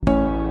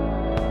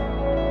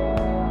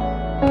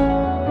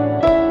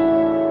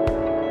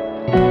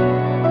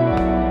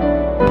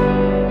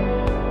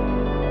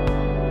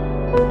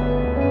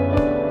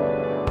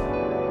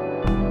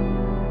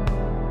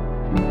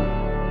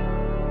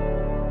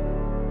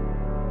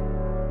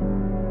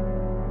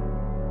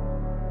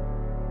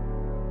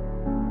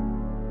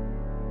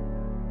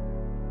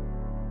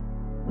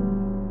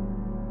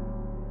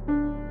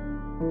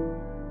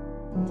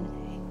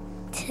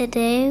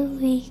Today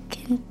we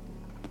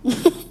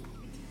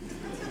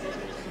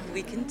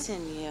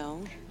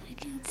continue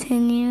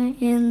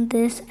in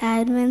this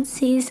Advent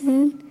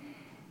season,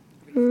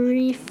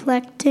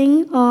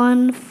 reflecting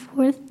on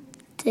four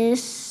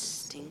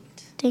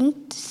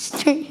distinct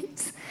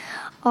streams,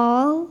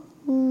 all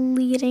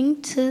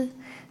leading to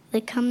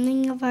the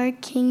coming of our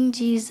King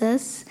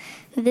Jesus.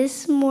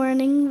 This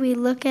morning we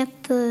look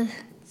at the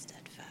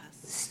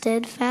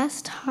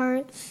Steadfast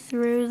Heart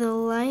through the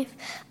life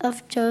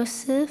of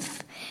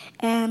Joseph,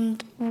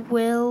 and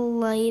will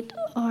light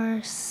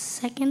our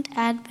second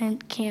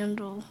Advent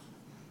candle.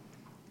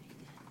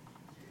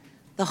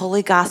 The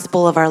Holy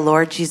Gospel of our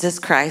Lord Jesus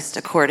Christ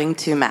according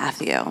to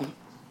Matthew.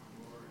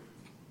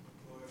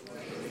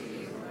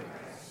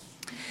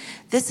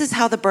 This is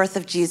how the birth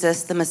of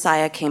Jesus, the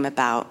Messiah, came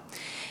about.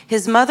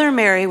 His mother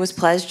Mary was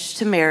pledged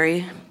to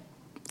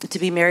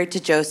be married to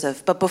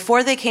Joseph, but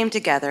before they came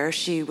together,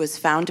 she was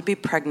found to be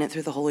pregnant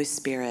through the Holy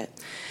Spirit.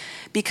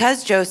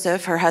 Because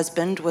Joseph, her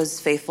husband,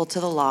 was faithful to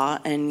the law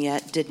and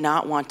yet did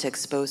not want to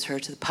expose her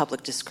to the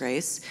public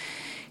disgrace,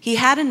 he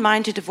had in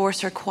mind to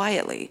divorce her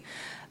quietly.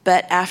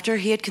 But after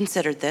he had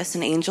considered this,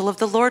 an angel of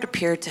the Lord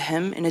appeared to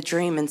him in a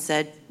dream and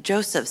said,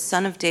 "Joseph,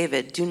 son of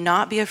David, do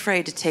not be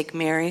afraid to take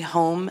Mary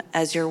home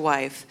as your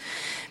wife,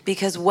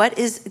 because what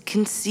is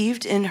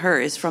conceived in her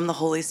is from the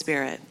Holy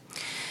Spirit.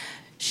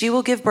 She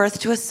will give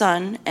birth to a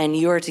son, and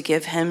you are to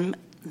give him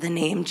the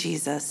name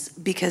Jesus,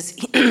 because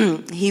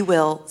he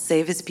will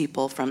save his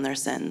people from their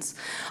sins."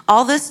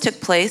 All this took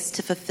place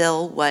to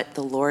fulfill what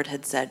the Lord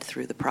had said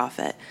through the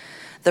prophet.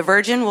 "The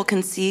virgin will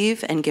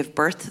conceive and give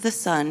birth to the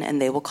son,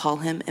 and they will call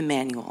him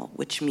Emmanuel,"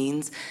 which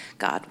means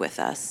God with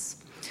us.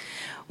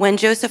 When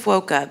Joseph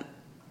woke up,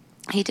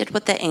 he did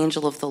what the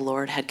angel of the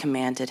Lord had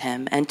commanded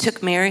him and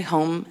took Mary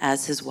home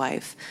as his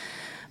wife.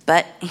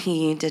 But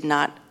he did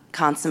not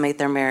consummate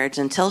their marriage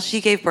until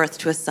she gave birth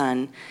to a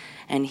son,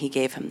 and he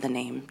gave him the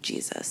name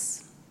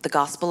Jesus. The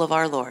Gospel of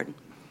our Lord.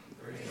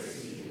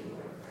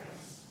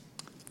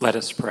 Let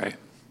us pray.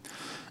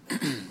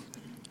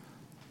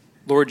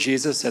 Lord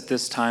Jesus, at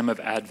this time of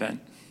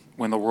Advent,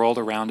 when the world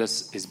around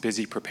us is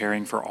busy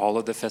preparing for all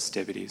of the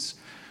festivities,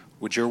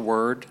 would your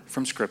word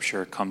from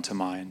Scripture come to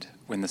mind?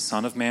 When the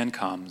Son of Man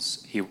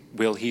comes,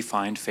 will he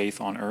find faith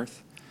on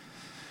earth?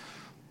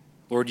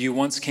 Lord, you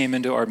once came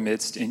into our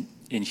midst in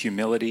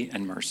humility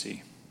and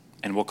mercy,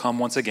 and will come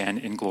once again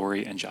in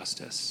glory and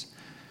justice.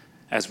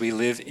 As we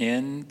live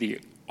in the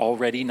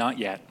already not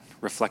yet,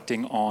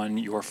 reflecting on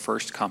your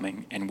first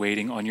coming and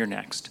waiting on your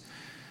next,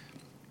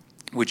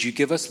 would you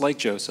give us, like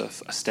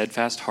Joseph, a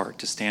steadfast heart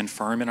to stand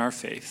firm in our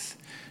faith,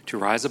 to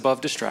rise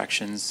above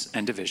distractions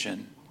and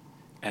division?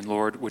 And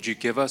Lord, would you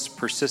give us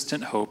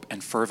persistent hope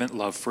and fervent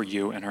love for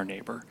you and our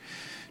neighbor?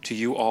 To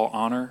you all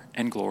honor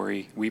and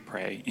glory, we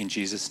pray, in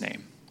Jesus'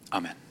 name.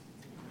 Amen.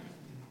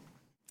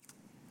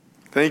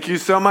 Thank you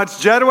so much,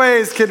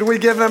 Jedways. Can we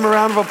give them a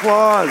round of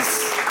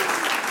applause?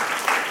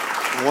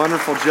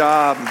 Wonderful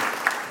job.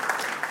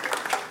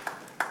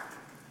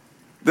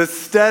 The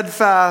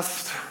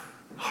Steadfast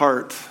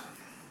Heart.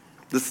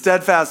 The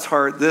Steadfast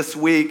Heart. This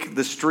week,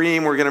 the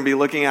stream we're going to be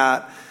looking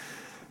at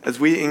as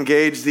we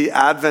engage the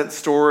Advent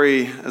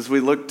story, as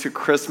we look to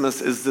Christmas,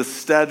 is the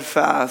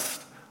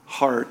Steadfast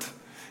Heart.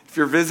 If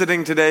you're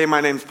visiting today, my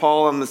name's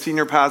Paul. I'm the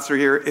senior pastor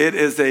here. It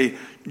is a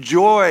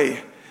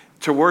joy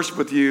to worship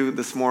with you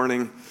this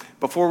morning.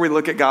 Before we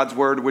look at God's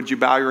word, would you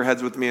bow your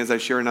heads with me as I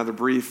share another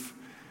brief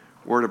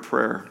word of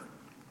prayer?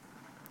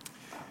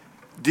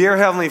 Dear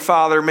Heavenly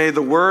Father, may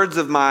the words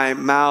of my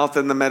mouth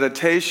and the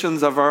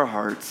meditations of our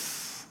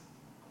hearts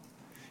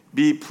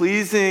be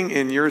pleasing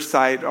in your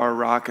sight, our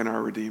rock and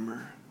our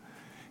redeemer.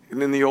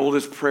 And in the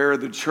oldest prayer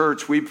of the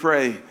church, we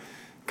pray,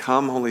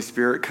 come, Holy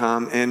Spirit,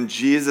 come. In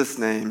Jesus'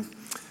 name,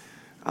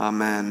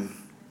 amen.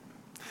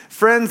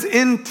 Friends,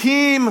 in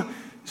team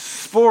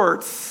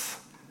sports,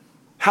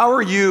 how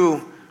are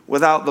you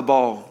without the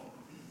ball?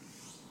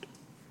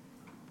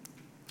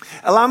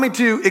 Allow me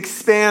to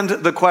expand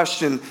the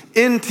question.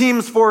 In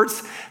team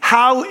sports,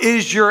 how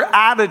is your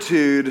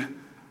attitude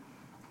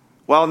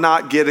while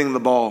not getting the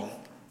ball?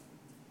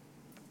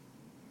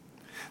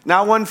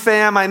 Now, one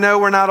fam, I know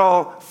we're not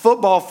all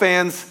football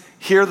fans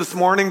here this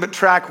morning, but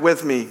track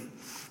with me.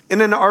 In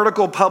an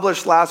article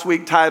published last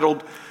week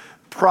titled,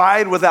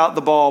 "Pride Without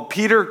the Ball,"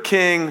 Peter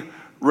King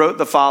wrote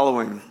the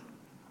following.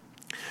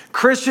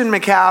 Christian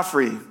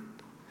McCaffrey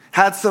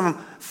had some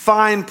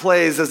fine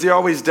plays, as he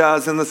always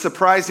does, in the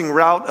surprising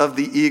rout of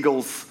the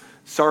Eagles.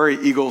 Sorry,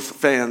 Eagles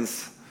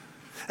fans.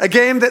 A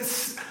game that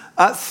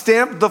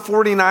stamped the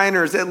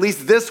 49ers, at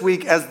least this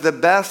week, as the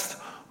best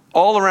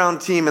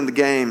all-around team in the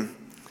game.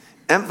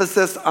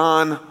 Emphasis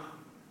on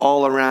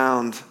all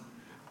around.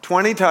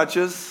 20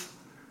 touches,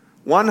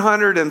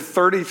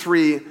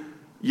 133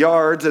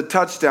 yards, a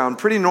touchdown.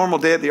 Pretty normal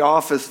day at the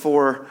office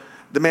for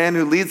the man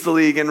who leads the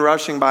league in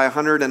rushing by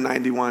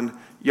 191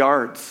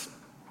 yards.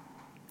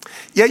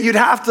 Yet you'd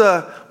have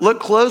to look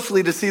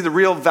closely to see the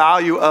real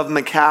value of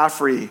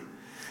McCaffrey.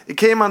 It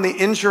came on the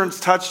insurance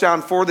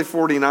touchdown for the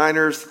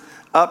 49ers,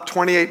 up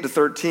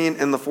 28-13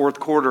 in the fourth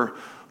quarter.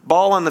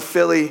 Ball on the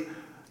Philly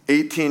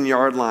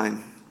 18-yard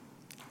line.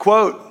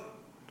 Quote,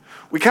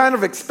 "We kind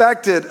of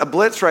expected a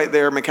blitz right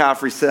there,"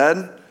 McCaffrey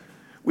said.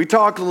 "We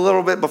talked a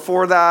little bit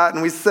before that,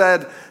 and we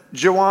said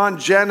Jawan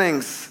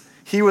Jennings,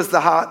 he was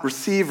the hot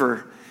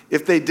receiver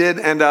if they did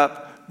end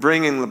up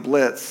bringing the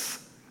blitz."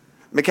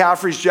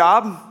 McCaffrey's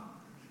job?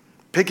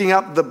 Picking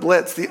up the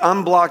blitz, the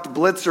unblocked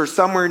blitzer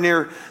somewhere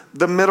near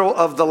the middle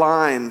of the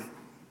line,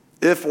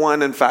 if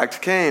one in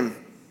fact came.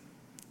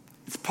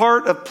 It's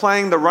part of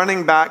playing the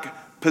running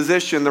back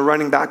position, the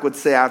running back would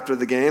say after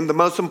the game. The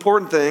most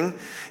important thing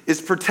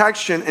is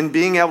protection and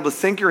being able to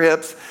sink your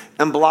hips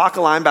and block a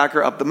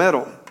linebacker up the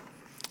middle.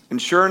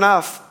 And sure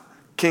enough,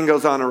 King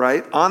goes on to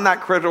write, on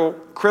that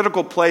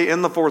critical play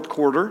in the fourth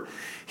quarter,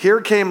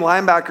 here came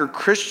linebacker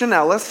Christian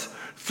Ellis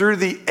through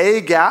the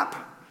A gap,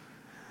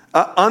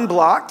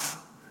 unblocked,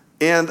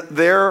 and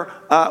there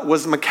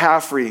was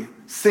McCaffrey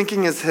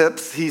sinking his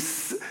hips. He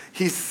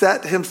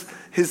set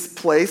his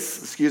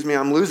place,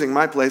 I'm losing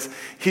my place.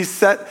 He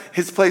set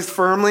his place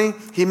firmly.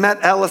 He met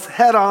Ellis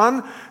head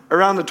on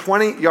around the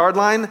 20-yard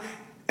line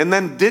and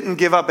then didn't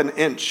give up an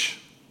inch.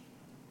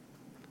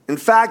 In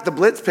fact, the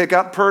blitz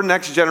pickup per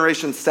Next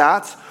Generation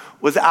stats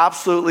was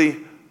absolutely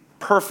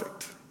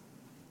perfect.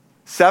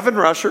 7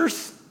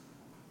 rushers,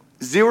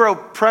 0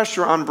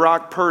 pressure on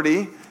Brock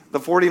Purdy, the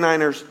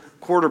 49ers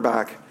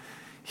quarterback.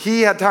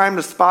 He had time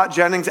to spot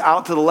Jennings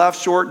out to the left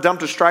short,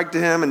 dumped a strike to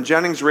him, and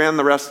Jennings ran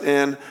the rest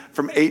in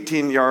from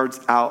 18 yards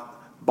out.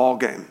 Ball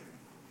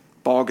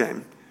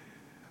game.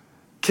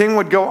 King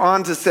would go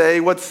on to say,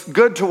 what's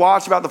good to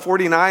watch about the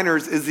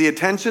 49ers is the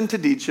attention to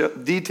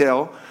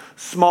detail,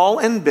 small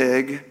and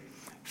big,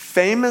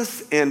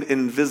 famous and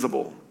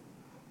invisible.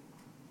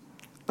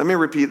 Let me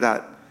repeat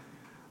that.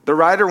 The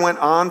writer went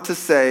on to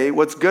say,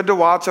 what's good to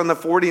watch on the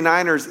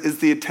 49ers is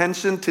the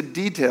attention to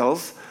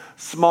details,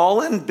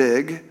 small and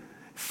big,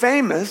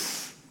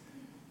 famous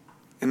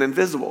and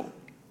invisible.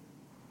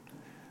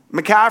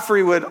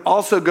 McCaffrey would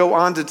also go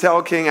on to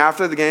tell King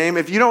after the game,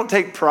 if you don't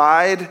take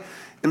pride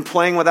in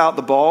playing without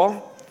the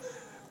ball,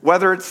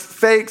 whether it's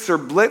fakes or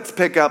blitz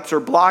pickups or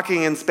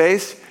blocking in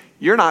space,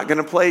 you're not going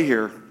to play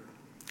here.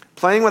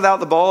 Playing without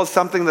the ball is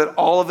something that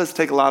all of us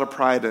take a lot of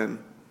pride in.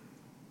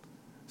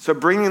 So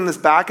bringing this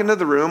back into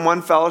the room,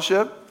 One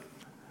Fellowship,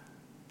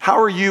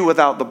 how are you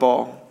without the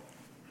ball?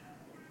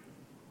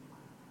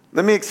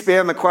 Let me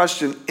expand the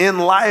question. In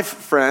life,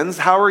 friends,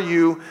 how are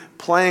you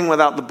playing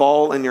without the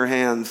ball in your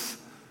hands?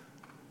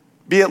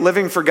 Be it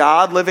living for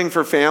God, living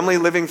for family,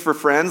 living for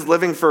friends,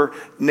 living for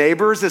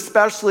neighbors,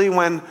 especially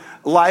when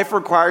life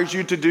requires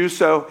you to do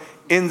so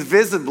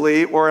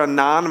invisibly or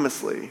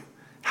anonymously.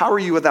 How are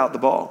you without the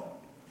ball?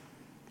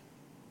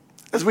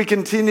 As we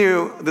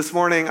continue this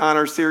morning on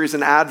our series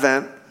in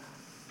Advent,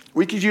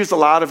 we could use a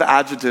lot of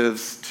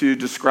adjectives to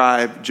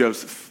describe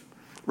Joseph,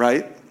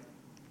 right?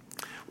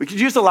 We could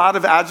use a lot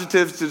of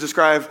adjectives to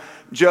describe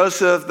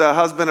Joseph, the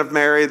husband of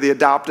Mary, the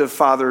adoptive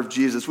father of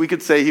Jesus. We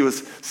could say he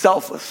was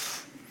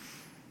selfless.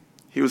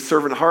 He was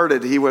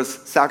servant-hearted. He was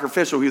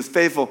sacrificial. He was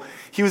faithful.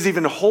 He was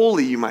even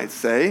holy, you might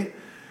say.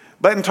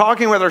 But in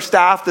talking with our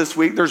staff this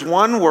week, there's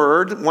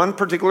one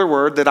particular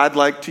word that I'd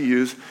like to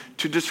use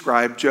to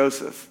describe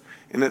Joseph.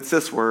 And it's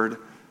this word,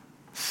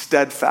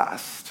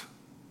 steadfast.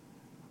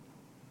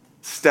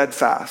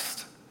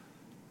 Steadfast.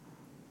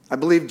 I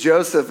believe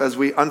Joseph, as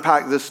we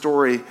unpack this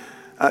story,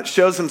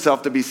 shows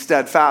himself to be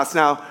steadfast.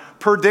 Now,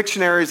 per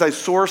dictionaries I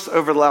sourced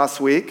over the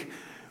last week,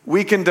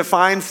 we can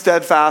define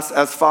steadfast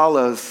as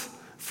follows.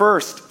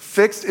 First,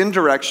 fixed in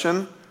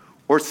direction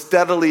or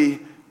steadily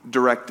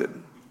directed.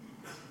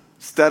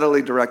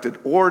 Steadily directed.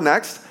 Or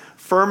next,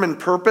 firm in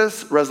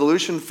purpose,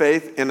 resolution,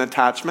 faith, and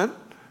attachment.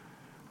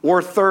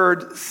 Or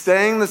third,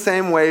 staying the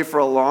same way for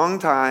a long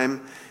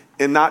time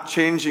and not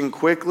changing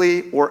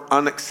quickly or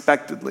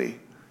unexpectedly.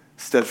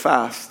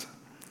 Steadfast.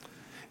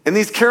 And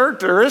these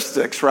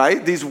characteristics,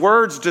 right, these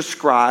words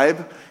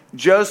describe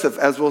Joseph,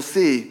 as we'll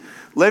see,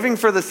 living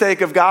for the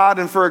sake of God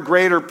and for a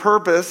greater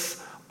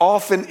purpose,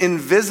 often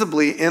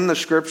invisibly in the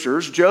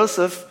scriptures.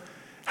 Joseph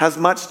has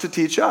much to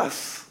teach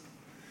us.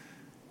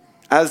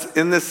 As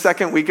in this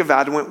second week of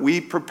Advent,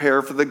 we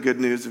prepare for the good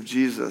news of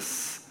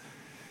Jesus.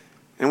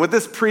 And with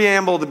this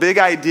preamble, the big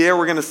idea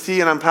we're going to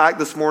see and unpack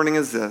this morning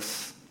is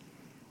this.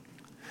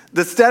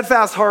 The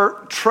steadfast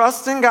heart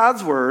trusts in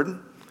God's word,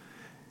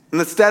 and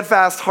the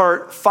steadfast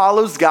heart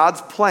follows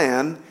God's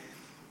plan,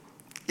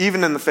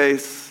 even in the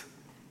face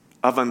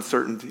of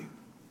uncertainty.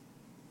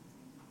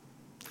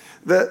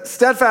 The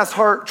steadfast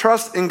heart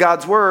trusts in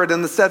God's word,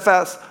 and the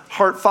steadfast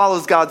heart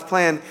follows God's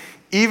plan,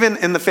 even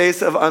in the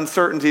face of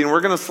uncertainty. And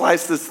we're going to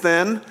slice this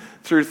thin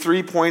through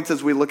 3 points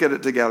as we look at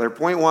it together.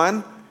 Point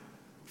 1,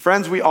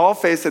 friends, we all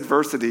face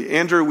adversity.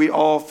 Andrew, we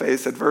all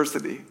face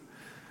adversity.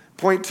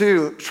 Point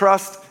 2,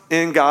 trust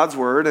in God's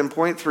word. And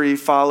point 3,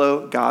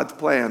 follow God's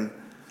plan.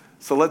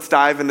 So let's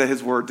dive into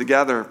his word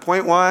together.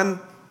 Point 1,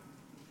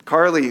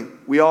 Carly,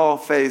 we all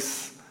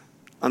face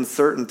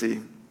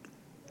uncertainty.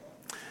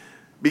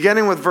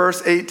 Beginning with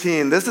verse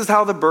 18, this is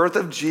how the birth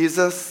of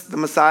Jesus, the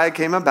Messiah,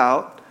 came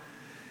about.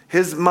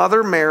 His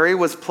mother Mary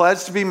was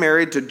pledged to be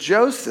married to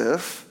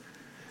Joseph,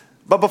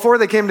 But before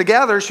they came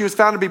together, she was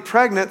found to be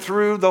pregnant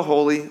through the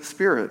Holy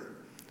Spirit.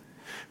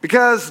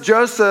 Because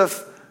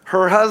Joseph,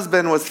 her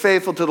husband, was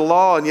faithful to the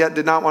law and yet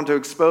did not want to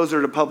expose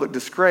her to public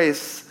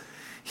disgrace,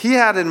 he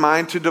had in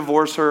mind to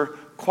divorce her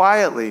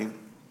quietly.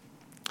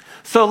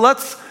 So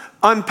let's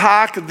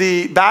unpack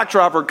the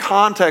backdrop or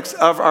context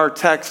of our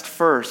text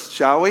first,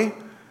 shall we?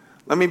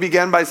 Let me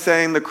begin by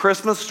saying the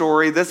Christmas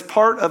story, this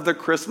part of the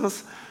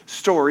Christmas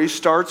story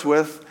starts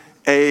with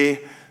a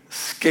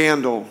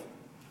scandal.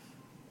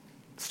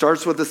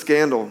 Starts with a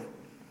scandal.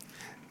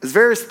 As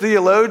various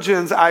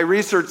theologians I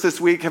researched this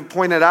week have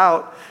pointed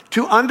out,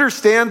 to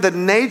understand the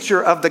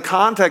nature of the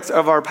context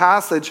of our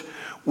passage,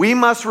 we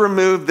must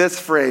remove this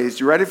phrase.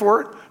 You ready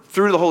for it?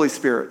 Through the Holy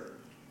Spirit.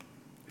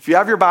 If you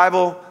have your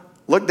Bible,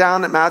 look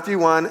down at Matthew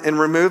 1 and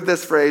remove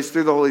this phrase,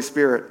 through the Holy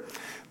Spirit.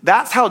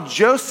 That's how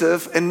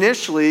Joseph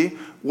initially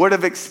would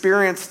have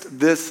experienced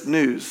this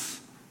news,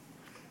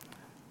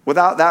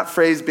 without that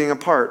phrase being a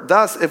part.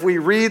 Thus, if we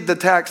read the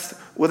text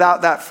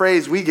without that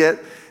phrase, we get,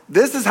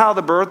 this is how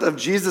the birth of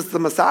Jesus the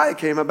Messiah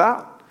came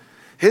about.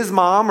 His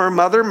mom, or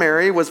mother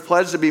Mary, was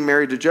pledged to be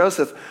married to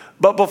Joseph,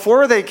 but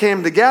before they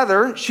came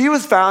together, she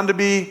was found to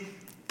be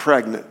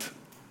pregnant.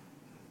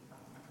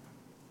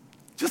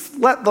 Just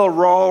let the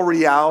raw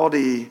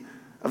reality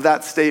of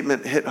that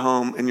statement hit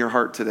home in your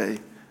heart today.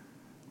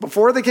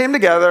 Before they came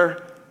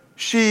together,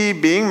 she,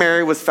 being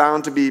Mary, was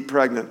found to be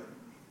pregnant.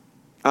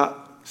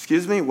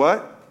 Excuse me,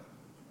 what?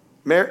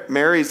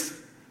 Mary's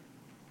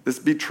this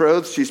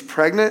betrothed, she's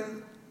pregnant,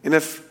 and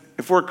if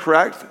we're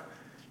correct,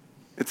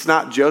 it's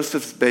not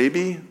Joseph's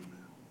baby.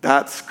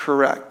 That's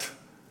correct.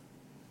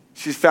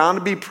 She's found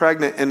to be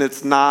pregnant, and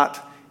it's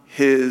not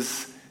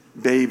his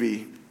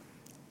baby.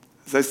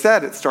 As I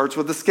said, it starts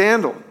with a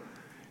scandal.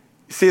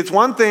 You see, it's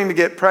one thing to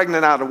get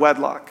pregnant out of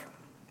wedlock.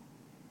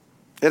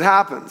 It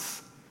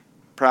happens.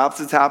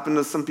 Perhaps it's happened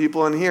to some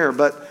people in here,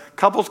 but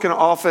couples can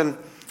often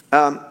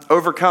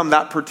overcome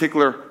that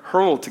particular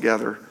hurdle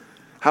together.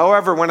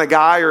 However, when a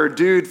guy or a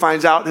dude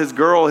finds out his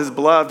girl, his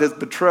beloved, his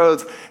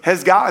betrothed,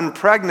 has gotten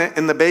pregnant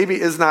and the baby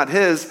is not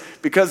his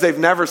because they've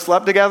never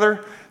slept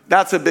together,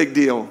 that's a big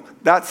deal.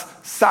 That's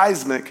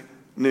seismic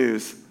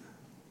news.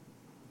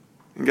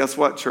 And guess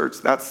what, church?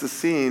 That's the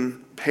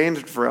scene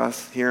painted for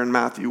us here in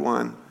Matthew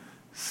 1.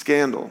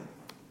 Scandal.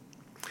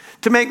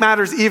 To make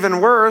matters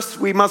even worse,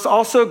 we must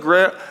also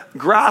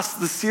grasp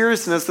the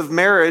seriousness of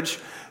marriage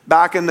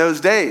back in those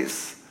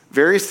days.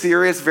 Very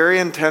serious, very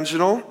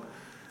intentional.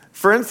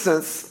 For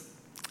instance,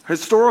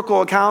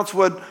 historical accounts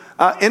would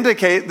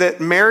indicate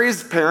that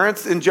Mary's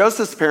parents and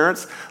Joseph's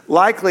parents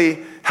likely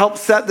helped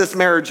set this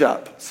marriage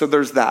up. So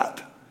there's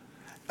that.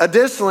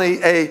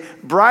 Additionally, a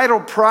bridal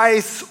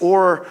price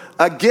or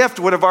a gift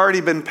would have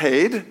already been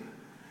paid.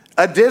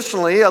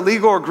 Additionally, a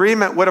legal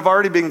agreement would have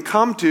already been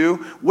come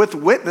to with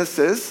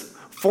witnesses,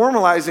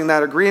 formalizing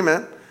that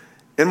agreement.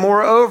 And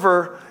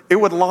moreover, it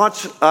would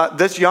launch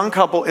this young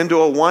couple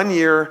into a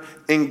 1-year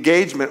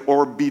engagement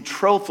or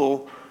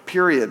betrothal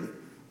period.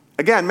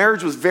 Again,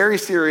 marriage was very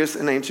serious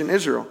in ancient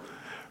Israel.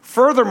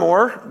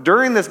 Furthermore,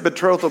 during this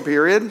betrothal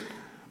period,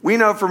 we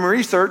know from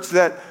research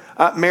that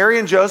Mary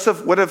and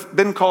Joseph would have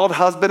been called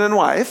husband and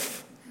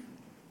wife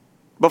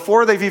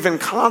before they've even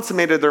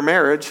consummated their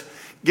marriage,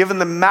 given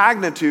the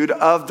magnitude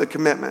of the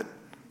commitment.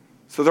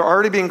 So they're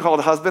already being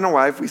called husband and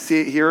wife. We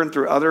see it here and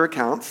through other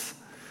accounts.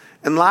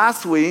 And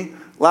lastly,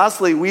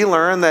 we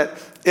learn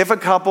that if a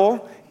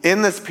couple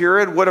in this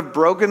period would have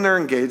broken their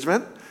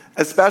engagement,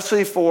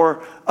 especially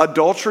for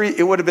adultery,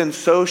 it would have been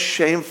so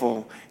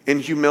shameful and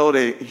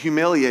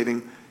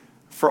humiliating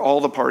for all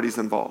the parties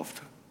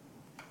involved.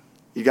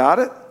 You got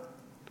it?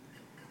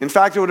 In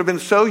fact, it would have been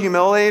so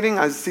humiliating,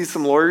 I see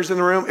some lawyers in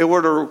the room, it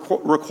would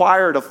have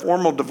required a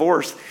formal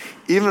divorce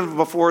even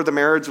before the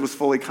marriage was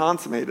fully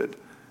consummated.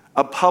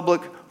 A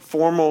public,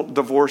 formal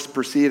divorce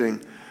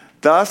proceeding.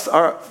 Thus,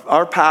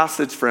 our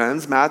passage,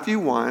 friends, Matthew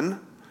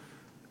 1,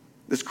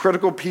 this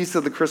critical piece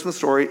of the Christmas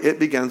story, it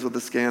begins with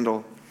a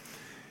scandal.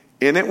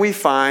 In it, we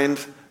find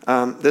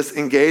this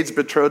engaged,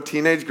 betrothed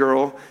teenage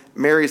girl,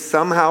 Mary,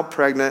 somehow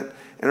pregnant,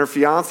 and her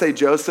fiancé,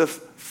 Joseph,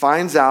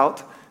 finds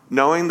out,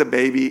 knowing the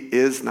baby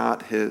is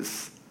not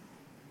his.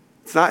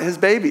 It's not his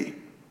baby.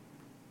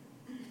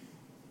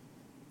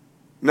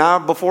 Now,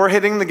 before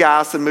hitting the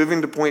gas and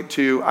moving to point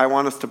 2, I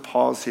want us to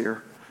pause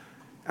here.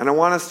 And I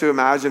want us to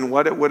imagine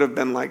what it would have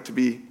been like to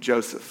be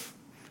Joseph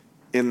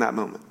in that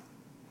moment.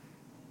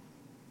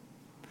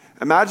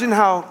 Imagine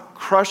how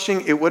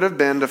crushing it would have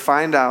been to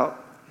find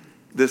out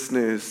this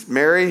news.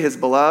 Mary, his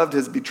beloved,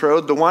 his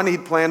betrothed, the one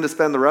he'd planned to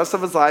spend the rest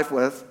of his life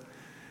with,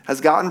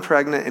 has gotten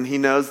pregnant and he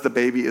knows the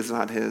baby is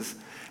not his.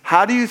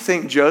 How do you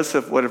think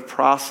Joseph would have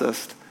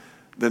processed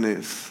the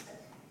news?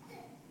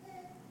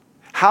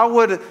 How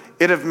would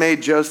it have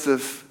made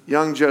Joseph,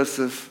 young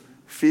Joseph,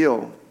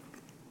 feel?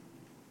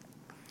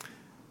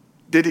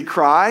 Did he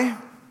cry?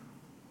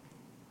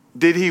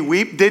 Did he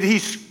weep? Did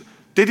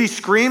he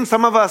scream?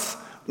 Some of us,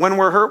 when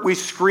we're hurt, we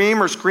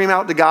scream or scream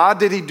out to God.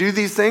 Did he do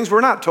these things?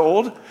 We're not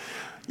told.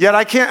 Yet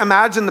I can't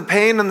imagine the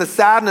pain and the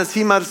sadness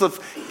he must have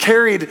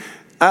carried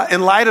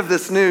in light of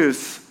this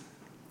news.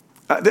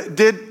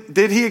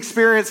 Did he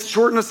experience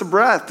shortness of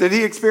breath? Did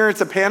he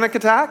experience a panic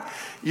attack?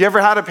 You ever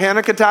had a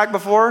panic attack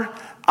before?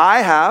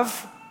 I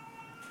have.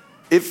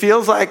 It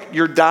feels like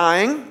you're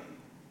dying.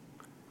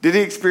 Did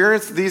he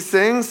experience these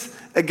things?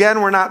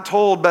 Again, we're not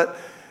told, but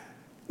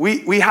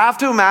we have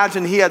to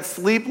imagine he had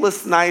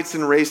sleepless nights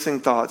and racing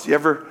thoughts. You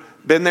ever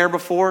been there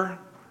before?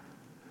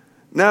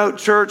 No,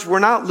 church, we're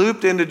not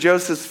looped into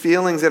Joseph's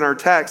feelings in our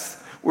text.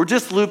 We're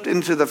just looped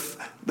into the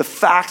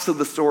facts of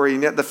the story,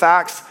 and yet the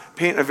facts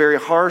paint a very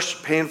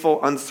harsh,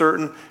 painful,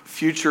 uncertain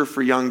future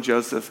for young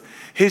Joseph.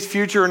 His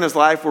future and his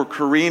life were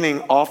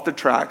careening off the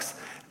tracks,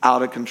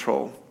 out of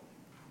control.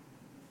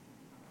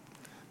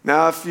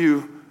 Now, if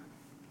you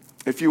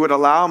would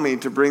allow me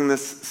to bring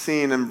this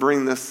scene and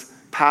bring this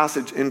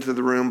passage into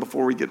the room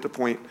before we get to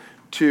point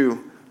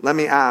 2, let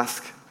me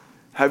ask,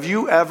 have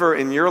you ever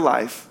in your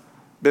life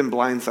been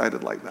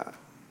blindsided like that?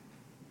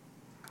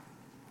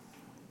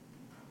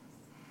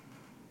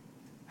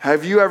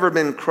 Have you ever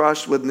been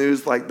crushed with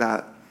news like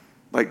that,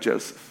 like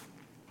Joseph?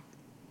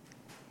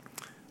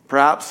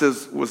 Perhaps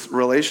it was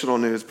relational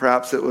news.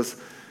 Perhaps it was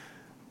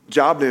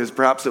job news.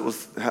 Perhaps it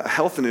was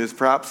health news.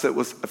 Perhaps it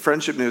was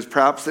friendship news.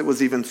 Perhaps it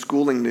was even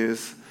schooling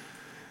news.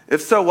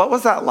 If so, what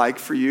was that like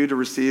for you to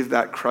receive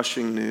that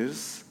crushing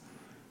news?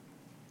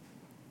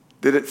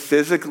 Did it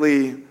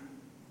physically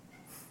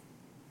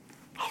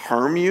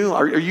harm you?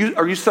 Are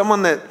you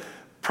someone that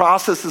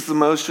processes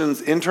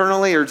emotions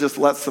internally or just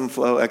lets them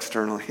flow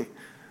externally?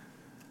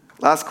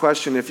 Last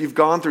question, if you've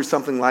gone through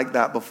something like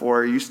that before,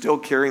 are you still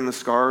carrying the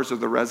scars or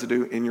the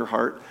residue in your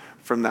heart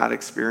from that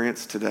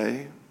experience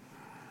today?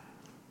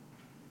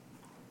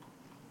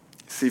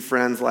 See,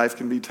 friends, life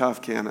can be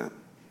tough, can it?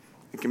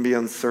 It can be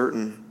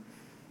uncertain.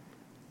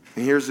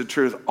 And here's the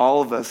truth.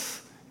 All of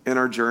us in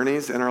our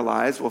journeys, in our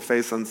lives, will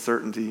face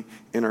uncertainty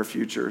in our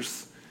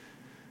futures.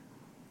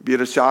 Be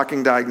it a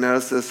shocking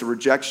diagnosis, a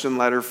rejection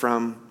letter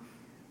from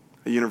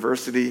a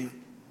university,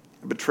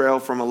 a betrayal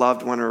from a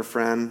loved one or a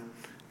friend,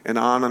 and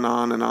on and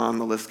on and on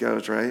the list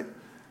goes, right?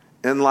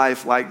 In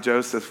life, like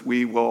Joseph,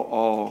 we will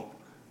all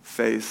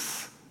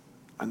face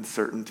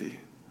uncertainty.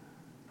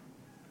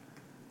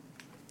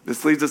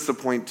 This leads us to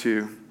point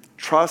 2.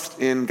 Trust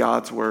in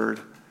God's word.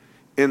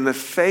 In the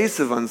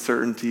face of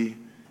uncertainty,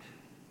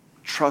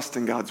 trust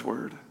in God's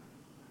word.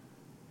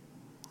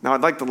 Now,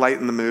 I'd like to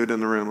lighten the mood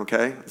in the room,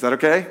 okay? Is that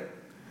okay?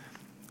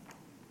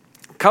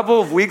 A couple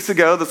of weeks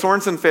ago, the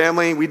Sorensen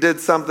family, we did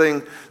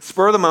something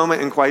spur of the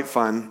moment and quite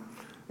fun.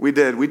 We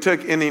did. We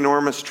took an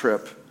enormous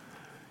trip.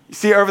 You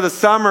see, over the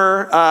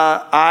summer,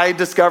 I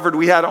discovered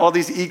we had all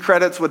these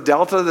e-credits with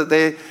Delta that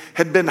they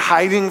had been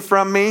hiding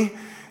from me.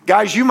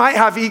 Guys, you might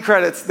have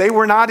e-credits. They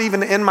were not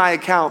even in my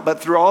account,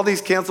 but through all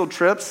these canceled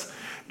trips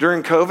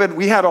during COVID,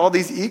 we had all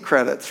these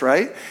e-credits,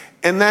 right?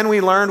 And then we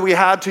learned we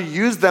had to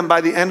use them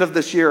by the end of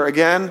this year.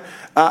 Again,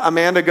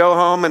 Amanda, go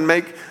home and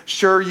make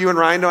sure you and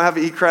Ryan don't have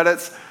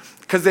e-credits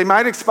because they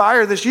might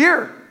expire this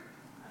year.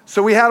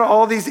 So we had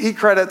all these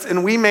e-credits,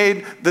 and we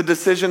made the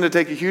decision to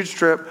take a huge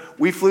trip.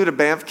 We flew to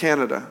Banff,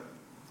 Canada.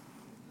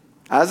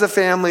 As a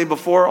family,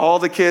 before all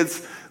the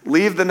kids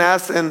leave the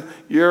nest and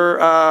we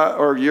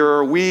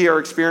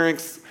are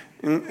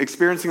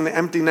experiencing the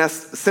empty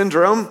nest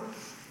syndrome,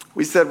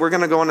 we said we're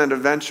going to go on an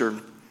adventure.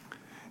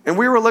 And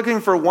we were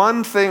looking for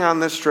one thing on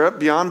this trip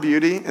beyond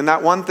beauty, and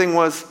that one thing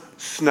was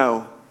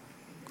snow.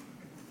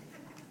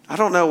 I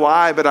don't know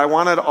why, but I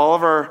wanted all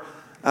of our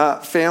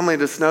family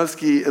to snow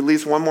ski at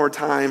least one more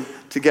time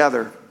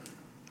together.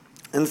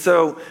 And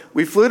so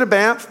we flew to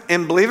Banff,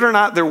 and believe it or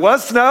not, there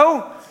was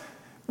snow.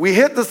 We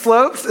hit the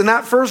slopes, and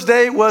that first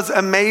day was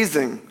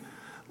amazing.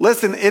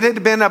 Listen, it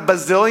had been a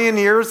bazillion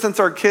years since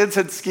our kids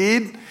had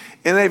skied,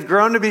 and they've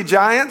grown to be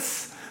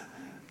giants.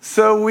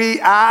 So we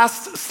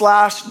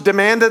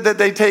demanded that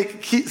they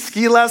take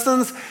ski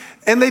lessons,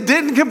 and they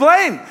didn't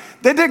complain.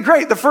 They did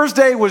great. The first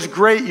day was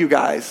great, you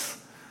guys,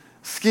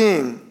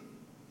 skiing.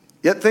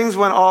 Yet things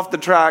went off the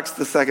tracks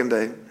the second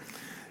day.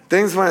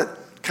 Things went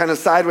kind of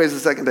sideways the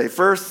second day.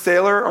 First,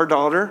 Sailor, our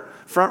daughter,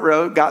 front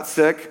row, got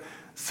sick,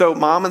 so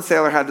Mom and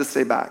Sailor had to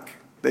stay back.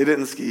 They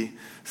didn't ski.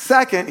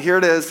 Second, here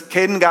it is,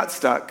 Caden got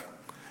stuck.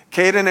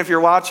 Caden, if you're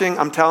watching,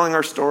 I'm telling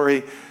our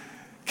story.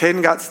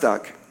 Caden got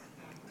stuck.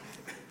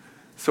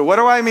 So what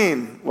do I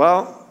mean?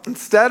 Well,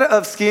 instead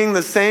of skiing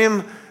the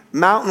same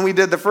mountain we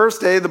did the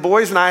first day, the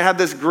boys and I had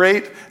this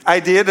great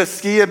idea to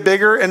ski a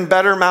bigger and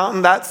better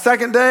mountain that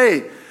second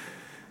day.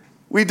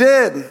 We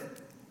did.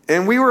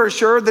 And we were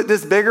assured that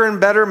this bigger and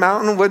better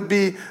mountain would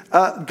be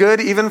good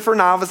even for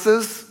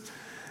novices.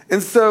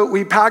 And so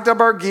we packed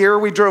up our gear.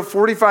 We drove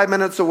 45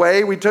 minutes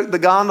away. We took the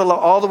gondola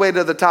all the way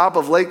to the top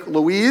of Lake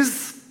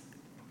Louise,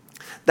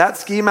 that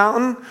ski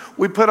mountain.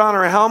 We put on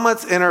our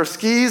helmets and our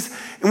skis,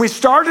 and we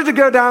started to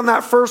go down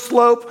that first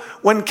slope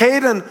when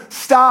Caden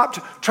stopped,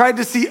 tried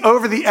to see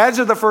over the edge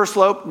of the first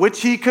slope,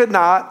 which he could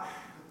not,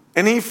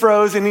 and he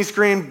froze and he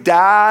screamed,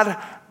 "Dad,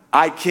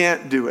 I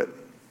can't do it."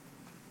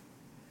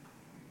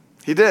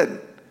 He did.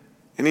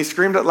 And he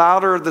screamed it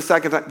louder the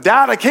second time,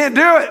 "Dad, I can't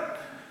do it."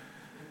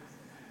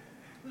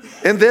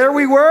 And there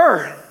we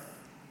were,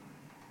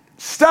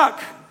 stuck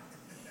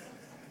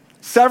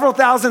several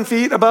thousand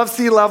feet above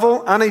sea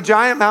level on a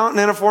giant mountain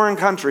in a foreign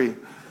country.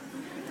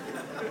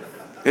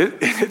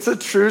 It's a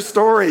true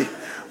story.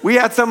 We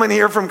had someone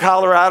here from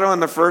Colorado in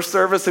the first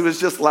service who was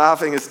just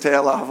laughing his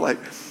tail off, like,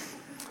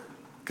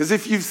 because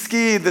if you've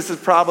skied, this has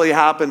probably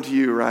happened to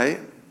you,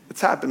 right?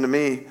 It's happened to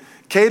me.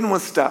 Caden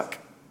was stuck.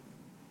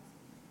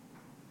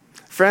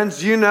 Friends,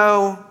 do you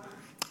know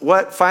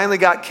what finally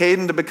got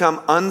Caden to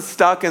become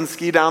unstuck and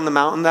ski down the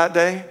mountain that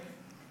day?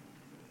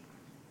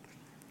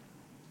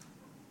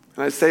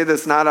 And I say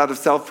this not out of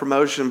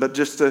self-promotion, but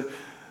just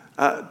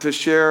to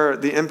share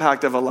the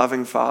impact of a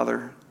loving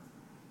father.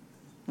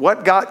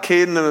 What got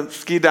Caden to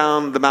ski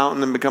down the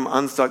mountain and become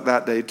unstuck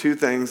that day? Two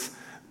things: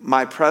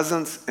 my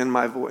presence and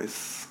my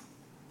voice.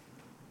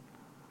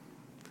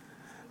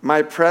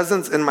 My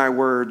presence and my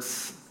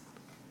words.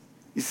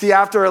 You see,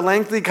 after a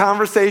lengthy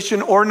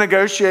conversation or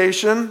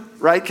negotiation,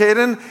 right,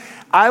 Caden,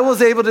 I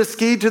was able to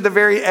ski to the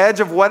very edge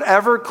of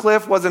whatever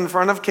cliff was in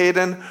front of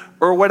Caden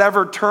or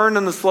whatever turn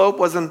in the slope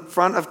was in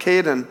front of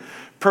Caden,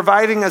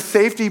 providing a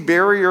safety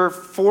barrier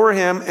for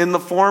him in the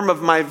form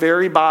of my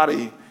very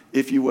body,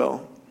 if you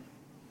will.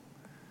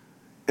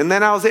 And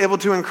then I was able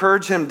to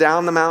encourage him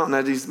down the mountain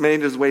as he's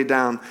made his way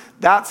down.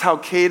 That's how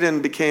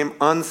Caden became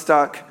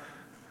unstuck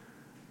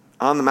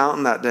on the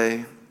mountain that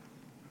day.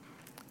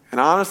 And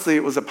honestly,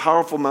 it was a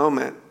powerful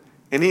moment.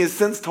 And he has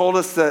since told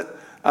us that,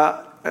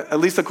 at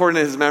least according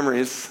to his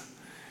memories,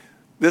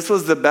 this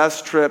was the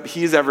best trip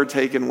he's ever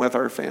taken with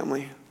our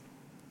family.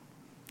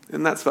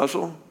 Isn't that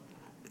special?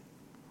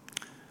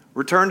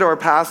 Return to our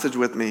passage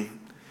with me.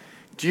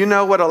 Do you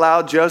know what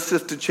allowed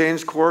Joseph to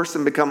change course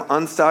and become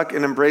unstuck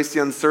and embrace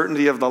the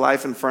uncertainty of the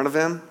life in front of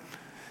him?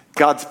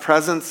 God's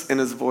presence in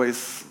his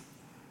voice.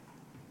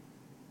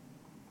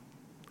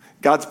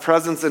 God's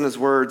presence in his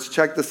words.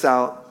 Check this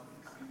out.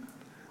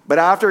 But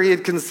after he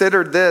had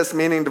considered this,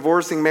 meaning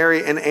divorcing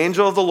Mary, an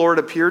angel of the Lord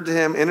appeared to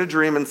him in a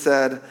dream and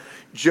said,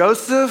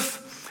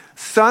 Joseph,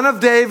 son of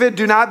David,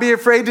 do not be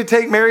afraid to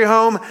take Mary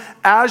home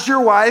as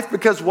your wife,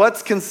 because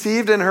what's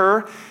conceived in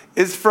her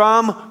is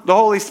from the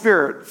Holy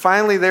Spirit.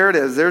 Finally, there it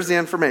is. There's the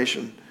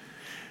information.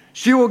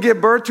 She will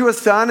give birth to a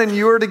son, and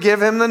you are to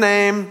give him the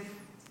name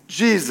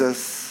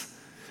Jesus,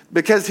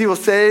 because he will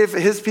save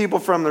his people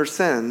from their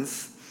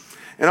sins.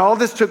 And all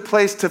this took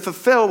place to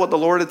fulfill what the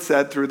Lord had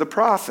said through the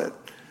prophet.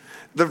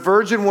 The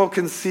virgin will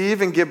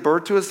conceive and give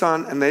birth to a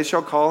son, and they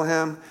shall call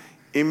him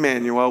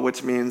Emmanuel,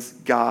 which means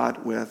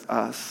God with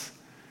us.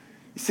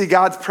 You see,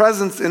 God's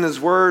presence in his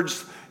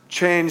words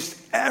changed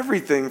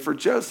everything for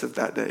Joseph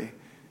that day.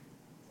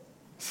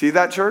 See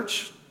that,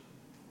 church?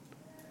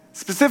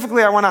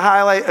 Specifically, I want to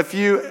highlight a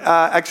few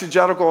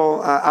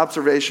exegetical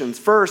observations.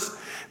 First,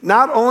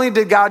 not only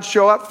did God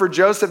show up for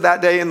Joseph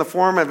that day in the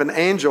form of an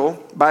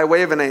angel, by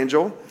way of an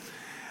angel,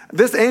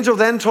 this angel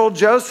then told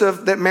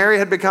Joseph that Mary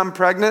had become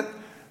pregnant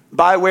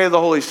by way of the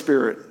Holy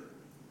Spirit.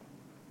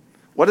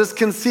 What is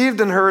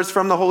conceived in her is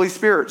from the Holy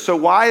Spirit. So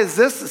why is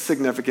this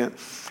significant?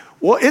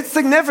 Well, it's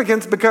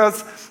significant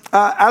because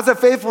as a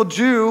faithful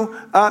Jew,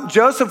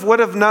 Joseph would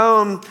have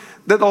known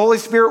that the Holy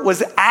Spirit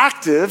was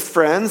active,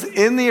 friends,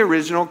 in the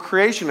original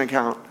creation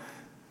account.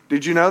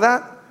 Did you know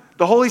that?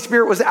 The Holy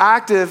Spirit was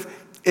active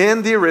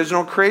in the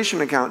original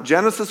creation account.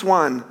 Genesis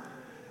 1,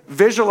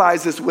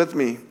 visualize this with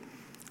me.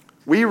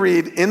 We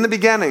read, in the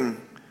beginning,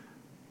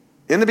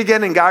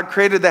 God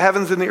created the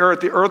heavens and the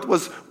earth. The earth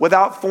was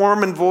without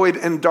form and void,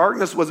 and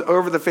darkness was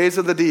over the face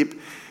of the deep.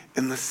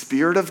 And the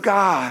Spirit of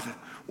God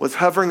was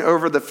hovering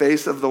over the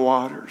face of the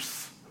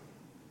waters.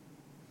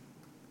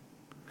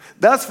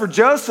 Thus, for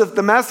Joseph,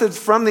 the message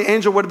from the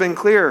angel would have been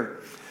clear.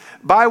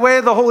 By way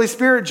of the Holy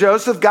Spirit,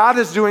 Joseph, God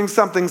is doing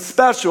something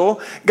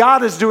special.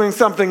 God is doing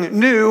something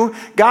new.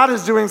 God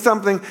is doing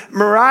something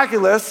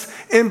miraculous.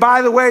 And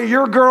by the way,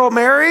 your girl,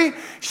 Mary,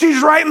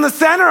 she's right in the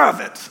center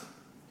of it.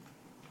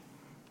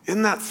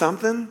 Isn't that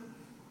something?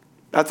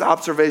 That's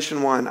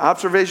observation 1.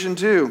 Observation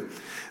 2,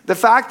 the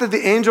fact that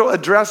the angel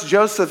addressed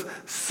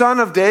Joseph, son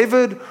of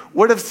David,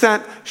 would have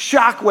sent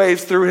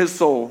shockwaves through his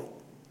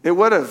soul. It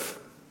would have.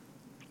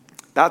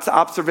 That's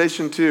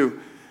observation 2.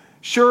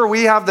 Sure,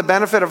 we have the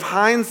benefit of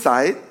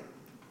hindsight,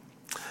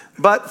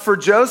 but for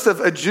Joseph,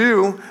 a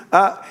Jew,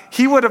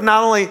 he would have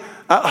not only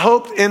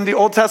hoped in the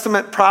Old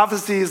Testament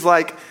prophecies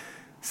like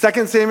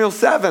 2 Samuel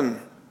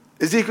 7,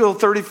 Ezekiel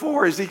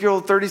 34,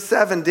 Ezekiel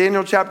 37,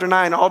 Daniel chapter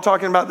 9, all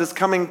talking about this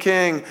coming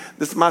king,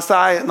 this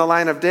Messiah in the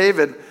line of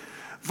David.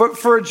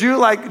 For a Jew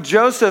like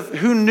Joseph,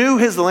 who knew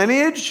his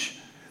lineage,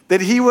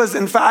 that he was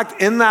in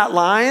fact in that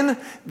line,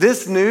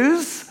 this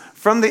news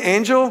from the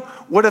angel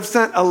would have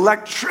sent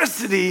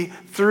electricity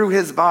through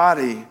his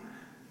body.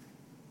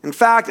 In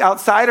fact,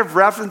 outside of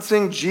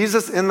referencing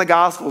Jesus in the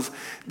Gospels,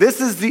 this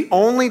is the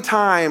only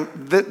time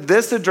that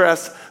this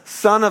address,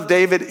 son of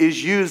David,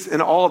 is used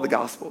in all of the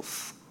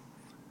Gospels.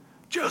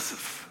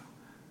 Joseph,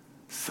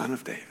 son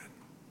of David.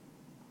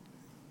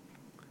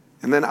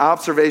 And then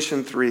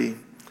observation 3.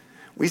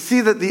 We see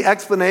that the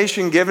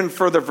explanation given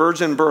for the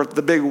virgin birth,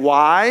 the big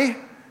why,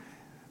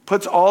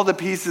 puts all the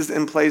pieces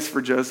in place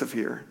for Joseph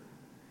here.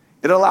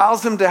 It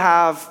allows him to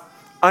have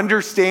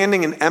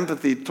understanding and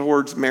empathy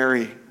towards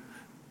Mary,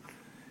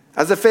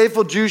 As a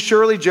faithful Jew,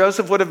 surely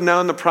Joseph would have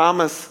known the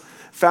promise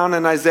found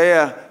in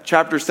Isaiah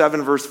chapter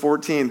 7, verse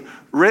 14,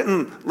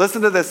 written,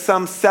 listen to this,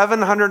 some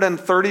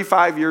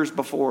 735 years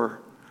before.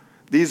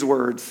 These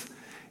words,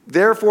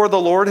 therefore the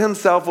Lord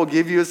himself will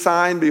give you a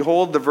sign.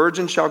 Behold, the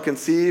virgin shall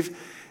conceive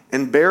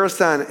and bear a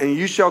son, and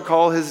you shall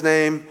call his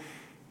name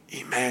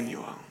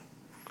Emmanuel.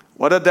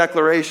 What a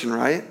declaration,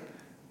 right?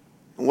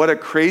 What a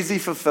crazy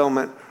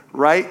fulfillment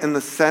right in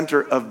the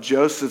center of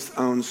Joseph's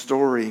own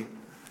story.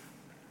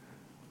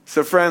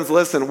 So friends,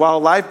 listen,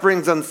 while life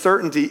brings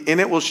uncertainty, and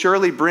it will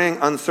surely bring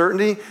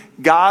uncertainty,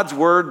 God's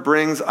word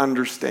brings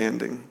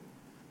understanding.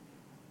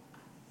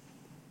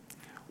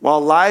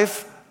 While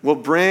life will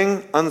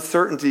bring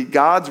uncertainty,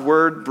 God's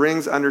word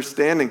brings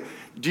understanding.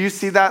 Do you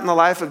see that in the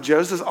life of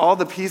Joseph? All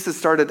the pieces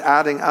started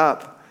adding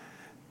up.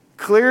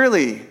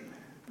 Clearly,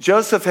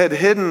 Joseph had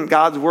hidden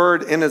God's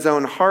word in his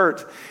own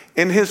heart,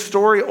 and his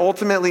story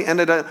ultimately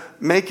ended up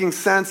making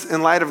sense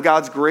in light of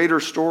God's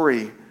greater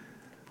story,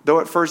 though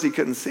at first he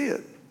couldn't see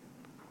it.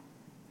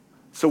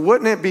 So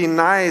wouldn't it be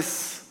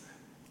nice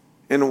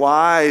and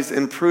wise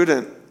and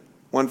prudent,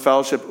 One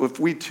Fellowship, if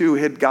we too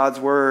hid God's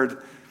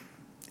word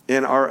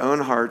in our own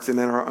hearts and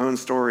in our own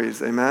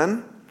stories?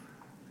 Amen?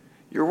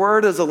 Your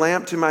word is a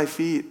lamp to my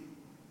feet.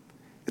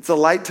 It's a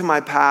light to my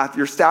path.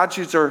 Your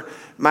statutes are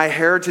my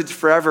heritage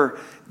forever.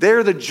 They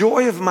are the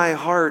joy of my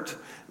heart.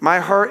 My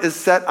heart is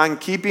set on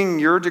keeping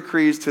your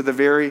decrees to the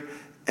very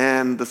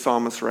end, the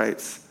psalmist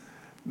writes.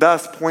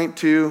 Thus, point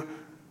two,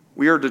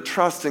 we are to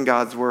trust in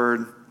God's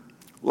word.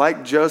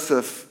 Like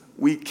Joseph,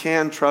 we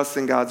can trust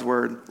in God's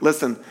word.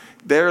 Listen,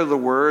 they're the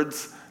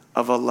words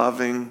of a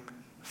loving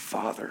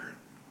Father.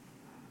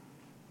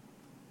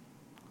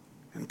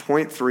 And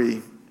point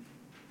three,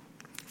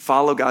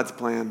 follow God's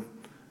plan.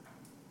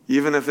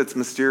 Even if it's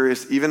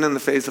mysterious, even in the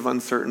face of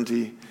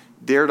uncertainty,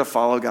 dare to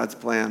follow God's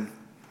plan.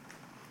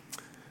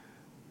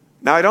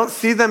 Now, I don't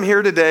see them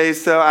here today,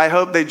 so I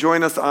hope they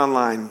join us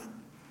online.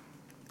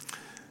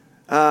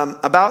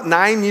 About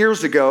 9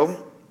 years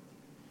ago,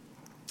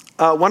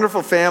 a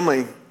wonderful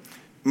family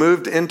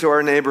moved into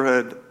our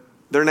neighborhood.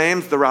 Their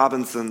name's the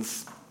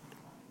Robinsons.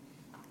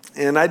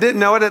 And I didn't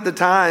know it at the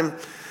time.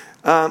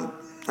 I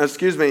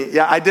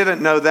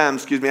didn't know them.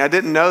 I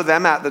didn't know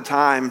them at the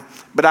time.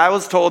 But I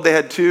was told they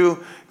had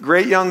two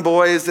great young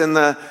boys, and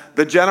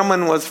the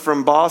gentleman was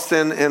from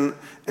Boston, and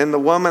the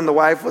woman, the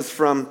wife, was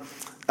from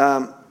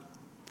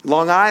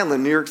Long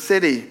Island, New York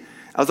City.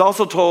 I was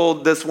also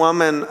told this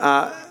woman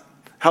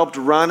helped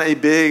run a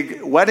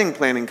big wedding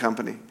planning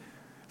company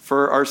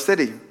for our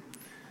city.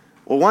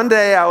 Well, one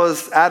day I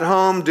was at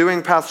home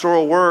doing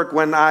pastoral work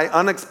when I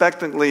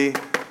unexpectedly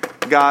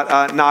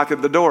got a knock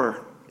at the door,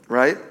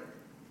 right?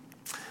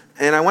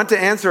 And I went to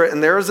answer it,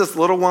 and there was this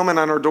little woman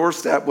on our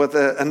doorstep with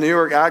a New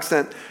York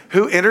accent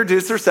who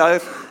introduced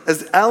herself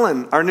as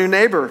Ellen, our new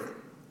neighbor.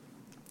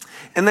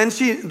 And then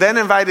she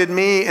invited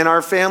me and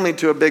our family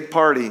to a big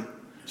party.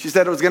 She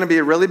said it was going to be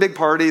a really big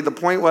party. The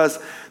point was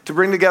to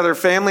bring together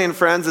family and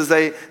friends, as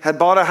they had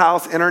bought a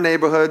house in our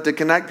neighborhood to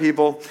connect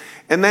people.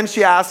 And then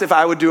she asked if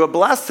I would do a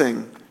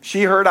blessing.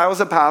 She heard I was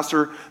a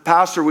pastor.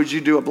 Pastor, would you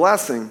do a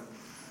blessing?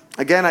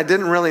 Again, I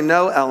didn't really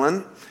know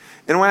Ellen.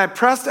 And when I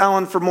pressed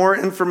Ellen for more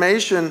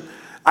information,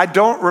 I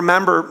don't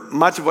remember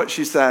much of what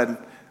she said.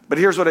 But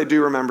here's what I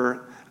do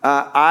remember.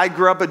 I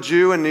grew up a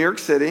Jew in New York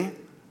City.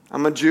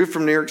 I'm a Jew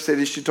from New York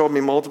City. She told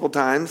me multiple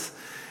times.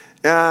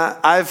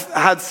 I've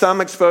had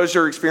some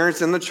exposure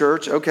experience in the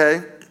church.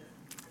 Okay.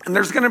 And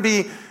there's going to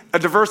be a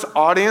diverse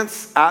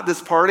audience at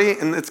this party,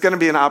 and it's going to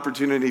be an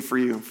opportunity for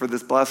you for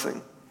this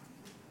blessing.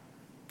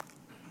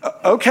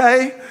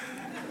 Okay.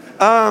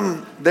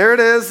 There it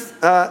is.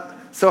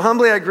 So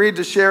humbly I agreed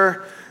to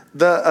share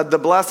the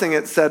blessing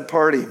at said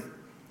party.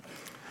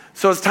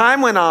 So as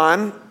time went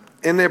on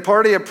and the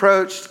party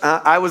approached,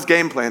 I was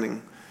game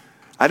planning.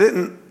 I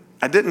didn't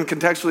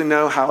contextually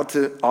know how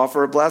to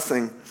offer a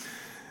blessing.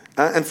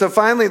 And so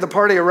finally the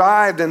party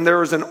arrived, and there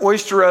was an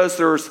oyster roast.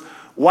 There was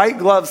white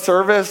glove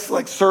service,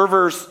 like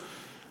servers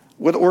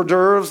with hors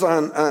d'oeuvres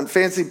on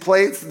fancy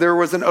plates. There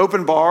was an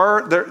open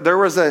bar. There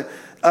was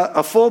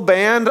a full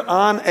band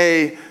on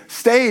a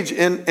stage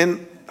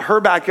in her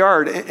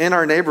backyard in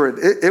our neighborhood.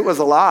 It was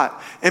a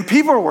lot. And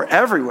people were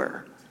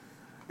everywhere.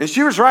 And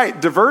she was right.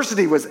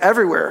 Diversity was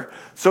everywhere.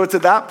 So it's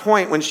at that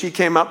point when she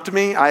came up to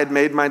me, I had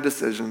made my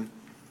decision.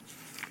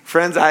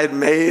 Friends, I had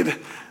made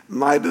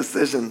my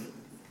decision.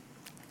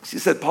 She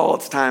said, Paul,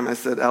 it's time. I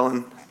said,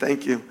 Ellen,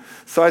 thank you.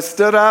 So I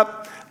stood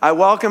up. I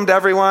welcomed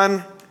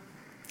everyone.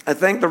 I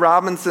thanked the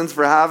Robinsons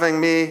for having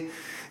me.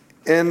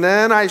 And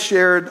then I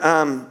shared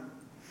about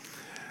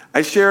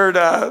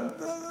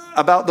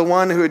the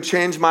one who had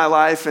changed my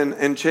life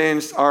and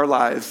changed our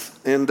lives.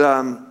 And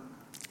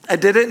I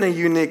did it in a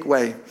unique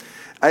way.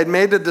 I had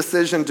made a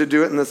decision to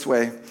do it in this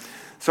way.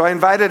 So I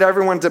invited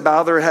everyone to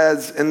bow their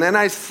heads, and then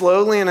I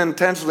slowly and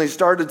intentionally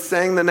started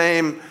saying the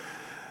name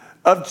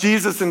of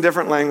Jesus in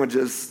different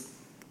languages.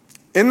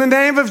 In the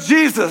name of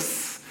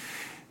Jesus.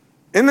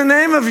 In the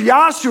name of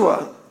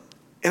Yahshua.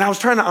 And I was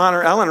trying to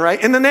honor Ellen,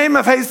 right? In the name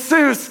of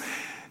Jesus.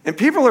 And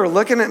people are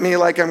looking at me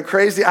like I'm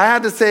crazy. I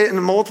had to say it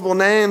in multiple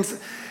names.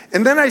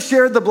 And then I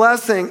shared the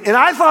blessing, and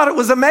I thought it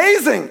was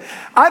amazing.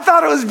 I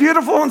thought it was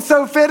beautiful and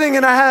so fitting,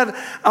 and I had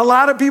a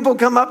lot of people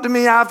come up to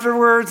me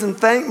afterwards and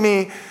thank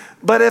me.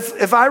 But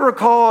if I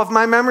recall, if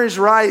my memory's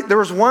right, there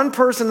was one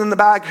person in the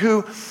back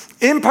who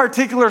in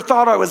particular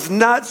thought I was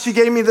nuts. She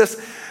gave me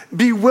this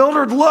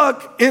bewildered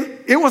look, and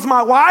it was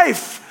my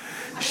wife.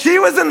 She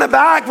was in the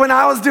back when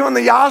I was doing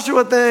the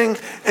Joshua thing,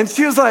 and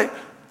she was like,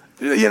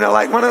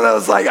 like one of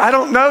those, like, I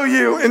don't know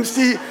you. And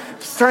she's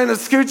trying to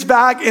scooch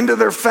back into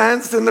their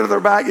fence, into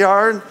their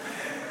backyard.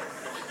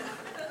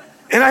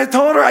 And I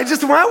told her, I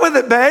just went with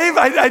it, babe.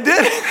 I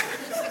did it.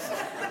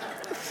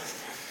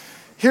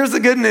 Here's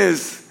the good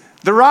news.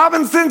 The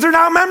Robinsons are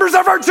now members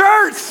of our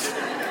church.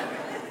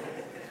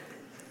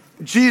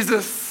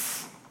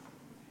 Jesus.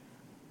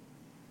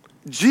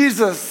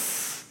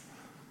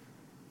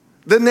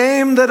 The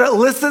name that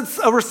elicits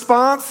a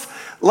response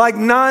like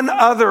none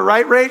other,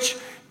 right, Rach?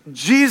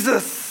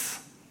 Jesus.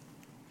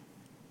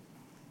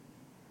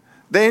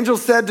 The angel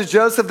said to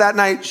Joseph that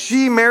night,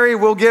 she, Mary,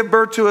 will give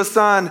birth to a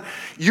son.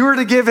 You are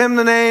to give him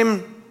the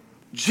name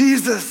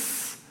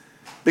Jesus,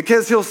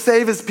 because he'll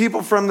save his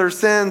people from their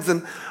sins.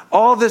 And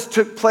all this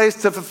took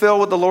place to fulfill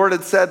what the Lord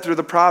had said through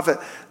the prophet.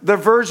 The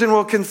virgin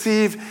will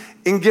conceive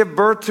and give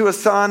birth to a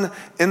son,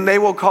 and they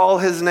will call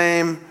his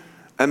name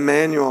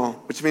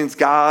Emmanuel, which means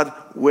God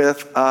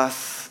with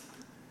us.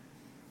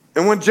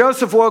 And when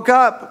Joseph woke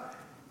up,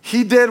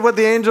 he did what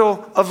the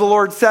angel of the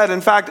Lord said.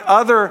 In fact,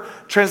 other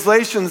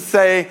translations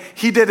say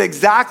he did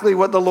exactly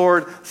what the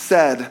Lord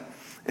said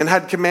and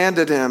had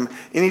commanded him.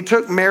 And he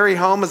took Mary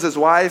home as his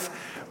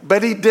wife,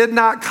 but he did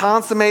not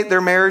consummate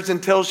their marriage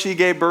until she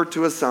gave birth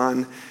to a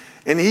son.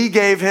 And he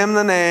gave him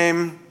the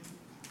name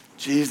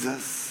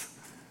Jesus.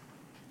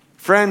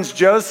 Friends,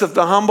 Joseph,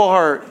 the humble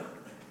heart,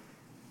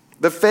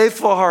 the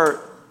faithful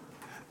heart,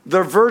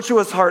 the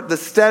virtuous heart, the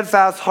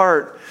steadfast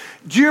heart.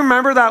 Do you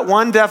remember that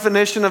one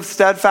definition of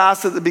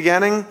steadfast at the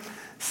beginning?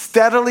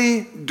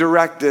 Steadily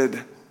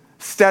directed.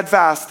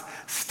 Steadfast,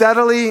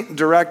 steadily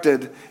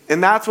directed.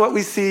 And that's what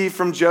we see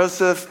from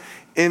Joseph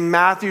in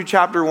Matthew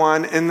chapter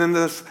 1 and then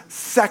this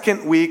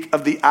second week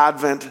of the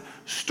Advent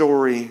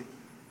story.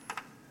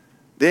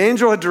 The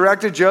angel had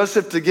directed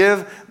Joseph to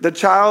give the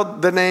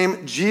child the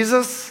name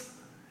Jesus,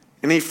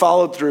 and he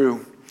followed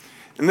through.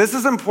 And this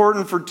is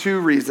important for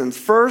two reasons.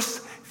 First,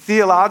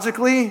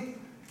 theologically,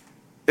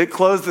 it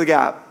closed the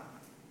gap.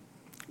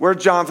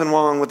 Where's Jonathan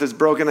Wong with his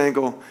broken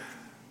ankle?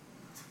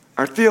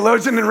 Our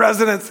theologian in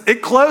residence.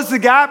 It closed the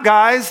gap,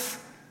 guys.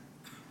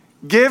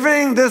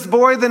 Giving this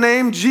boy the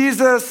name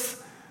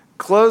Jesus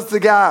closed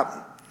the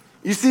gap.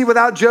 You see,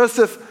 without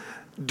Joseph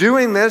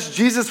doing this,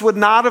 Jesus would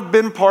not have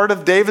been part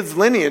of David's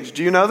lineage.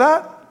 Do you know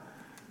that?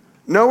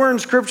 Nowhere in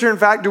Scripture, in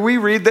fact, do we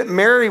read that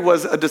Mary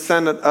was a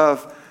descendant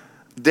of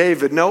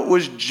David. No, it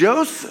was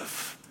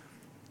Joseph,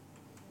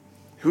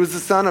 who was the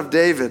son of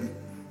David.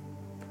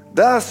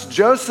 Thus,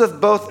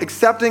 Joseph, both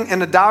accepting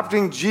and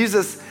adopting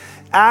Jesus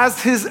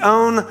as his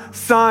own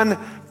son,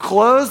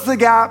 closed the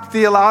gap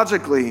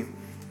theologically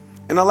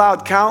and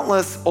allowed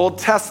countless Old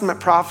Testament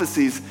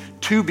prophecies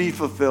to be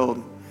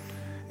fulfilled.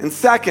 And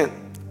second,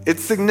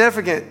 it's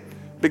significant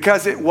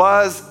because it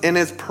was in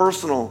his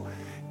personal.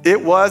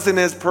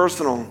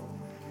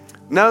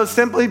 No,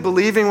 simply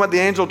believing what the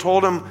angel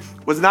told him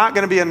was not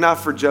going to be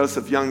enough for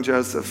Joseph, young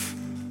Joseph.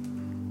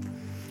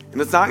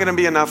 And it's not going to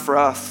be enough for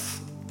us.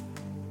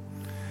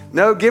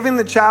 No, giving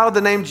the child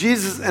the name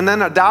Jesus and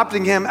then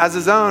adopting him as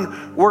his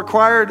own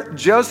required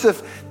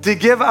Joseph to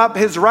give up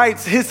his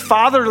rights, his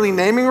fatherly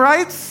naming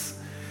rights,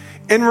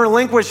 and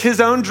relinquish his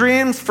own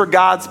dreams for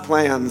God's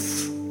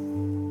plans.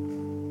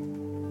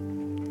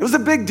 It was a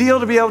big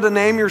deal to be able to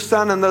name your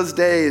son in those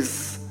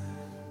days,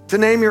 to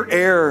name your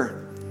heir.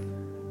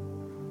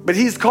 But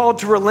he's called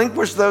to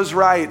relinquish those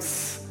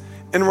rights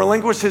and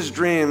relinquish his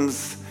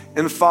dreams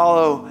and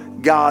follow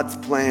God's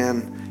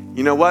plan.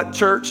 You know what,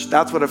 church?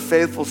 That's what a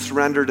faithful,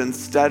 surrendered, and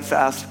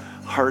steadfast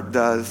heart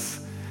does.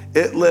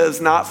 It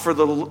lives not for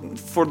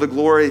the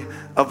glory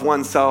of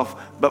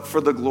oneself, but for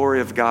the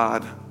glory of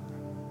God.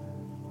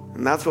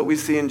 And that's what we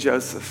see in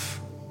Joseph.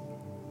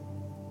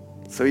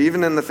 So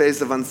even in the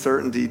face of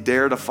uncertainty,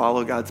 dare to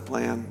follow God's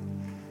plan.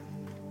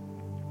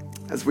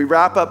 As we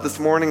wrap up this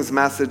morning's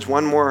message,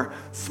 one more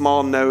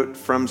small note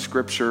from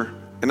Scripture,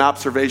 an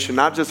observation,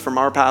 not just from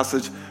our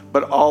passage,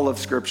 but all of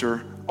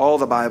Scripture, all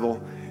the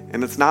Bible.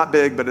 And it's not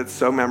big, but it's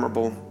so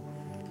memorable.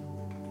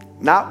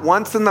 Not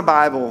once in the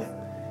Bible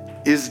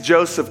is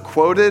Joseph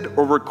quoted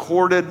or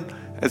recorded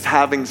as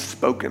having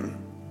spoken.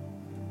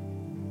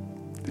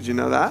 Did you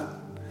know that?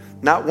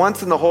 Not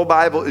once in the whole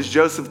Bible is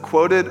Joseph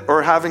quoted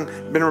or having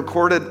been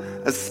recorded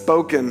as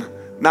spoken.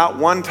 Not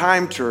one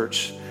time,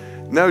 church.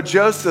 No,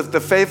 Joseph, the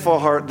faithful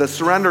heart, the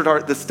surrendered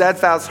heart, the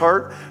steadfast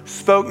heart,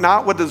 spoke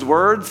not with his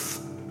words,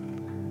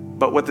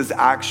 but with his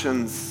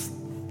actions,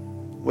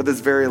 with his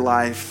very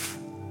life.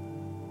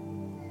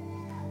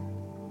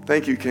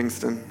 Thank you,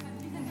 Kingston.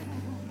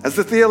 As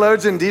the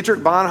theologian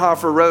Dietrich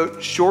Bonhoeffer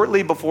wrote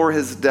shortly before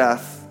his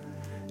death,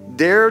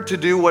 dare to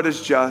do what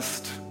is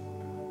just.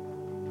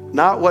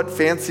 not what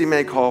fancy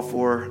may call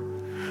for.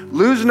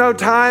 Lose no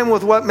time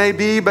with what may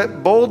be,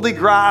 but boldly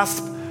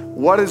grasp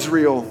what is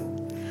real.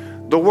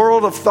 The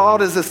world of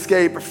thought is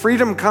escape.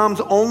 Freedom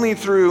comes only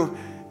through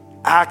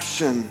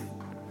action.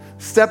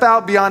 Step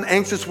out beyond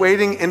anxious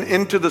waiting and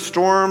into the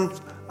storm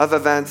of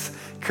events,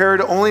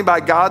 carried only by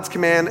God's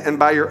command and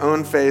by your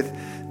own faith.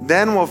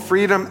 Then will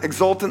freedom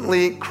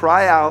exultantly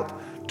cry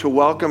out to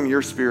welcome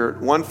your spirit.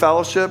 One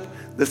Fellowship,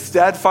 the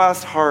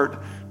steadfast heart,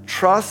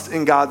 trusts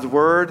in God's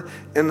word,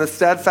 and the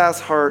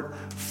steadfast heart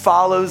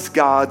follows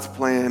God's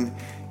plan,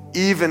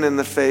 even in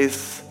the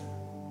face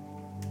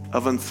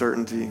of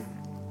uncertainty.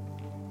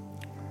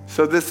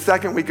 So this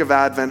second week of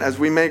Advent, as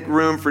we make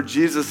room for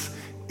Jesus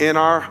in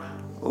our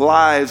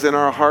lives, in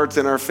our hearts,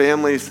 in our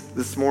families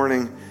this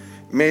morning,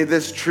 may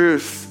this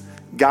truth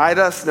guide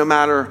us no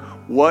matter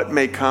what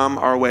may come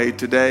our way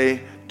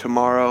today,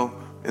 tomorrow,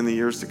 and the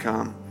years to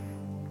come.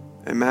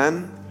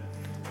 Amen.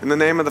 In the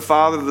name of the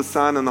Father, the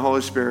Son, and the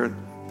Holy Spirit,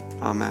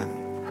 amen.